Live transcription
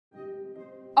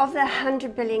Of the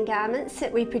 100 billion garments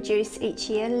that we produce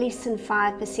each year, less than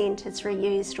 5% is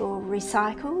reused or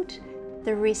recycled.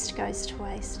 The rest goes to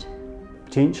waste.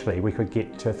 Potentially we could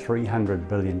get to 300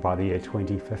 billion by the year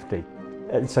 2050.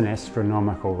 It's an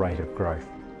astronomical rate of growth.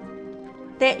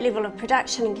 That level of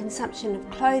production and consumption of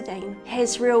clothing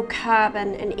has real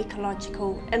carbon and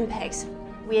ecological impacts.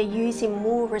 We are using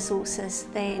more resources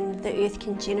than the earth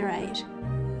can generate.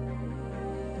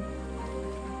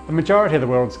 The majority of the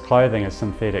world's clothing is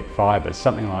synthetic fibres,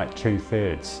 something like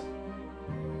 2/3.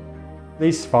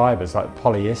 These fibres, like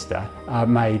polyester, are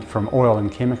made from oil and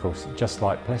chemicals, just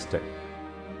like plastic.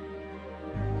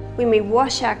 When we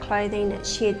wash our clothing, it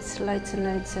sheds loads and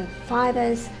loads of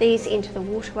fibres. These enter the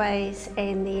waterways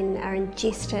and then are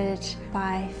ingested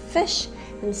by fish,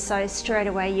 and so straight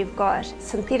away you've got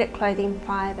synthetic clothing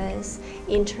fibres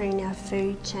entering our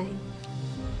food chain.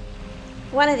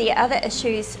 One of the other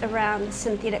issues around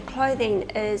synthetic clothing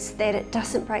is that it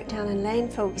doesn't break down in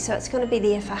landfill, so it's going to be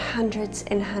there for hundreds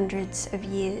and hundreds of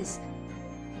years.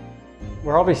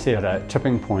 We're obviously at a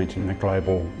tipping point in the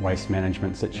global waste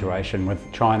management situation, with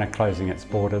China closing its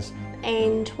borders.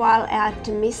 And while our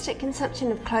domestic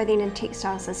consumption of clothing and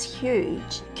textiles is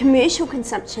huge, commercial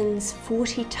consumption's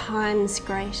 40 times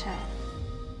greater.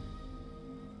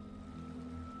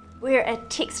 We're a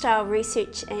textile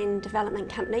research and development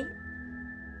company.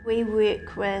 We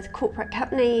work with corporate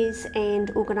companies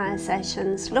and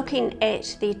organisations looking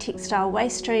at their textile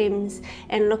waste streams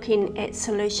and looking at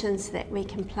solutions that we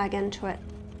can plug into it.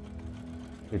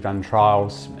 We've done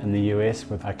trials in the US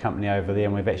with a company over there,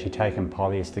 and we've actually taken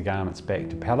polyester garments back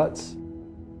to pallets.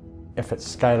 If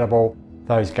it's scalable,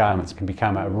 those garments can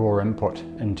become a raw input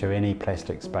into any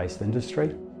plastics-based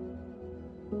industry.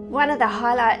 One of the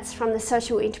highlights from the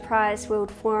Social Enterprise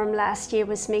World Forum last year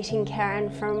was meeting Karen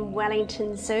from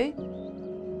Wellington Zoo.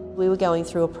 We were going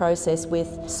through a process with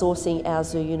sourcing our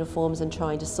zoo uniforms and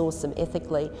trying to source them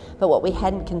ethically, but what we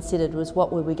hadn't considered was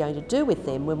what we were going to do with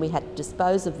them when we had to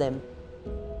dispose of them.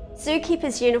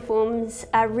 Zookeepers' uniforms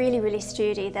are really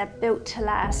sturdy. They're built to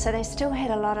last, so they still had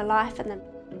a lot of life in them.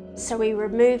 So we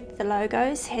removed the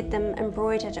logos, had them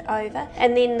embroidered over,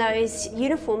 and then those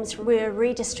uniforms were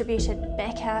redistributed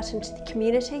back out into the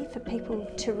community for people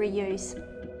to reuse.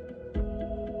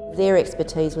 Their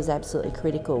expertise was absolutely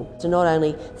critical to not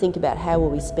only think about how are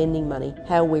we spending money,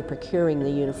 how are we procuring the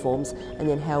uniforms, and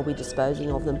then how are we disposing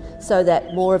of them, so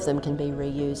that more of them can be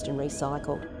reused and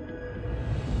recycled.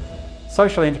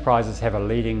 Social enterprises have a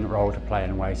leading role to play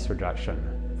in waste reduction.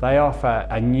 They offer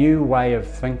a new way of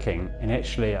thinking and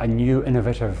actually a new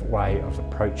innovative way of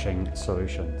approaching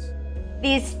solutions.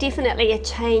 There's definitely a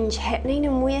change happening,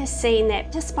 and we're seeing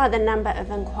that just by the number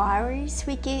of inquiries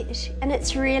we get, and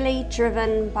it's really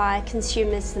driven by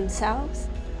consumers themselves.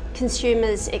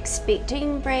 Consumers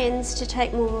expecting brands to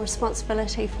take more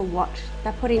responsibility for what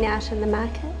they're putting out in the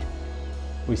market.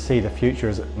 We see the future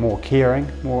as a more caring,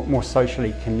 more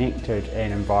socially connected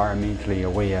and environmentally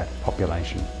aware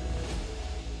population.